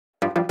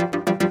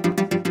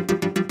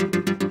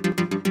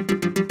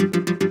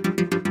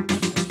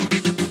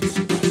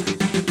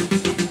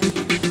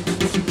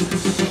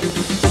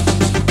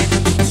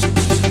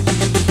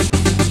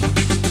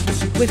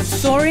With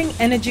soaring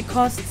energy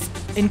costs,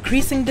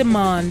 increasing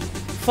demand,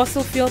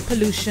 fossil fuel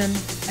pollution,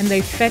 and the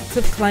effects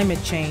of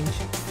climate change,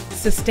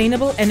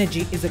 sustainable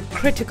energy is a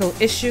critical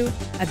issue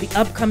at the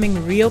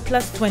upcoming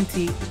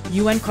Rio+20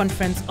 UN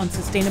Conference on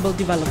Sustainable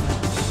Development.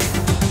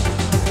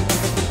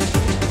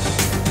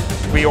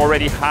 We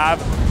already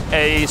have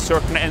a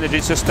certain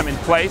energy system in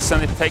place,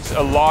 and it takes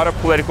a lot of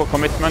political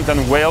commitment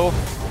and will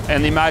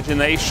and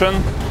imagination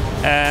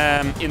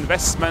and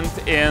investment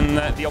in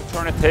the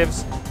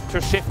alternatives to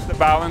shift the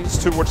balance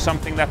towards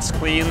something that's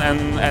clean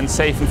and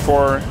safe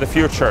for the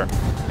future.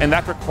 And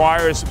that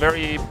requires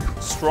very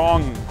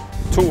strong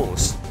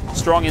tools,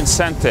 strong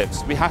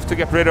incentives. We have to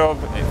get rid of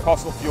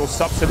fossil fuel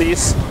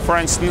subsidies, for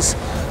instance,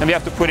 and we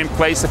have to put in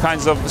place the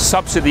kinds of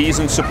subsidies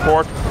and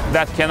support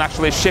that can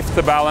actually shift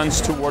the balance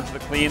towards the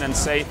clean and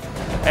safe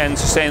and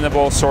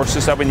sustainable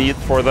sources that we need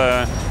for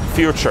the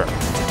future.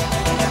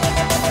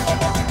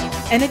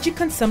 Energy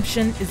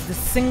consumption is the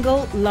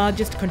single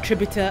largest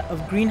contributor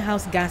of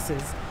greenhouse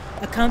gases,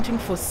 accounting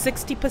for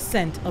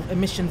 60% of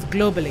emissions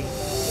globally.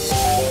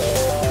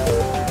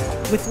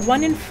 With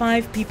 1 in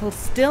 5 people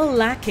still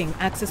lacking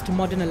access to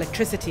modern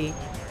electricity,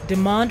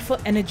 demand for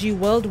energy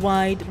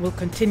worldwide will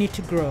continue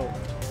to grow.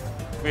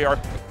 We are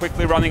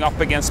quickly running up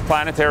against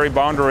planetary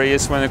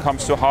boundaries when it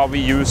comes to how we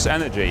use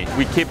energy.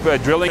 We keep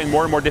drilling in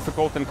more and more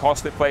difficult and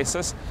costly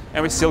places,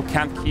 and we still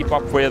can't keep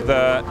up with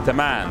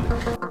demand.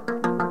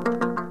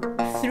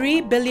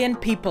 3 billion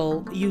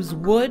people use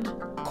wood,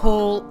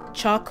 coal,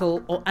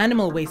 charcoal, or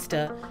animal waste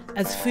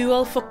as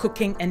fuel for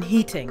cooking and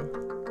heating.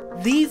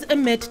 These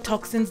emit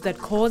toxins that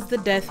cause the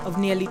death of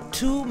nearly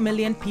 2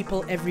 million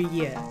people every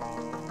year.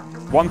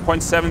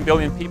 1.7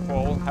 billion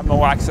people have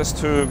no access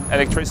to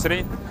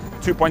electricity.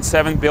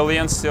 2.7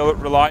 billion still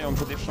rely on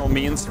traditional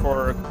means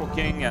for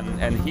cooking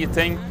and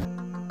heating.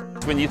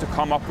 We need to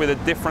come up with a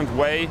different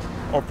way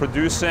of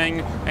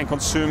producing and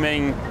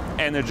consuming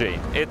energy.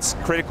 It's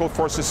critical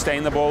for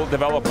sustainable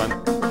development.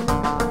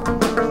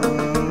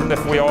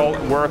 If we all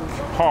work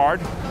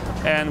hard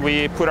and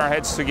we put our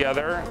heads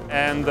together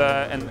and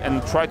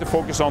try to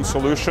focus on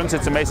solutions,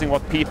 it's amazing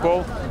what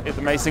people, it's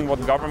amazing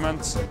what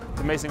governments,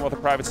 it's amazing what the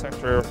private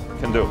sector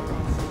can do.